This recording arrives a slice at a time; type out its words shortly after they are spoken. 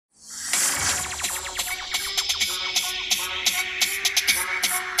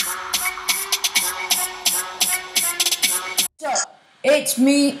It's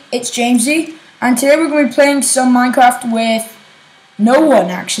me, it's Jamesy, and today we're going to be playing some Minecraft with no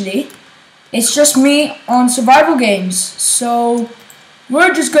one actually. It's just me on survival games. So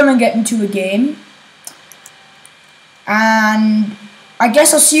we're just going to get into a game, and I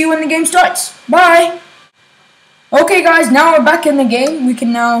guess I'll see you when the game starts. Bye! Okay guys, now we're back in the game. We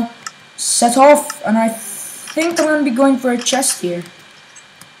can now set off, and I think I'm going to be going for a chest here.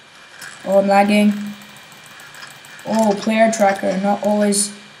 Oh, I'm lagging. Oh, player tracker, not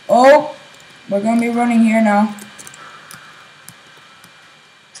always. Oh, we're gonna be running here now.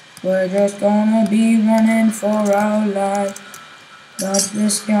 We're just gonna be running for our life. But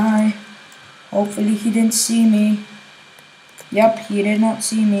this guy, hopefully he didn't see me. Yep, he did not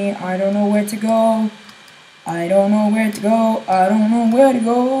see me. I don't know where to go. I don't know where to go. I don't know where to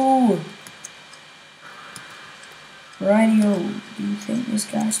go. Radio, do you think this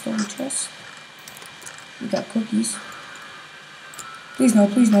guy stole the chest? We got cookies. Please no,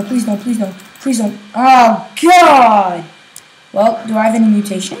 please no, please no, please no, please no. Oh, God! Well, do I have any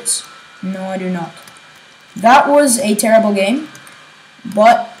mutations? No, I do not. That was a terrible game.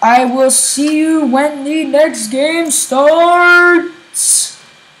 But I will see you when the next game starts.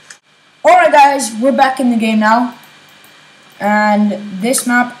 Alright guys, we're back in the game now. And this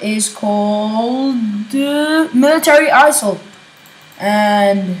map is called Military Isle.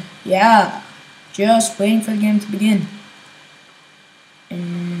 And yeah. Just waiting for the game to begin.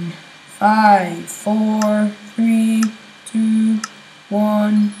 In 5, 4, 3, 2,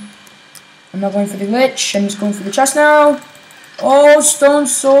 1. I'm not going for the glitch. I'm just going for the chest now. Oh, stone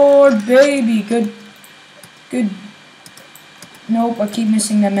sword, baby. Good. Good. Nope, I keep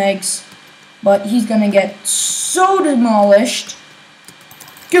missing them eggs. But he's gonna get so demolished.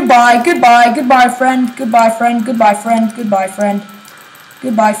 Goodbye, goodbye, goodbye, friend. Goodbye, friend. Goodbye, friend. Goodbye, friend.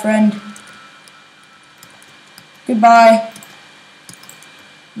 Goodbye, friend. Goodbye.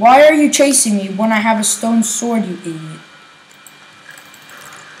 Why are you chasing me when I have a stone sword, you idiot?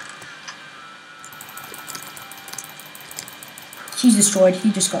 He's destroyed.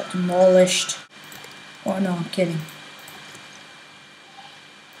 He just got demolished. Oh no, I'm kidding.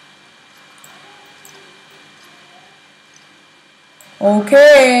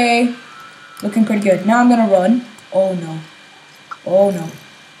 Okay. Looking pretty good. Now I'm gonna run. Oh no. Oh no.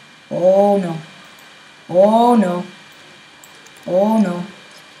 Oh no. Oh no. Oh no.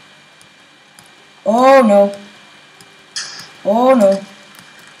 Oh no. Oh no.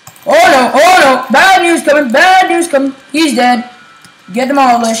 Oh no. Oh no. Bad news coming. Bad news coming. He's dead. Get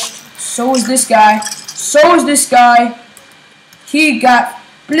demolished. So is this guy. So is this guy. He got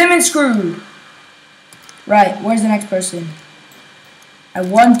blimmin' screwed. Right. Where's the next person? I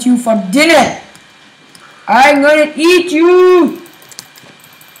want you for dinner. I'm gonna eat you.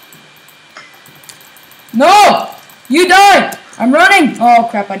 No! You died! I'm running! Oh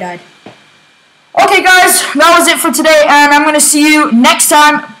crap, I died. Okay guys, that was it for today, and I'm gonna see you next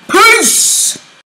time. Peace!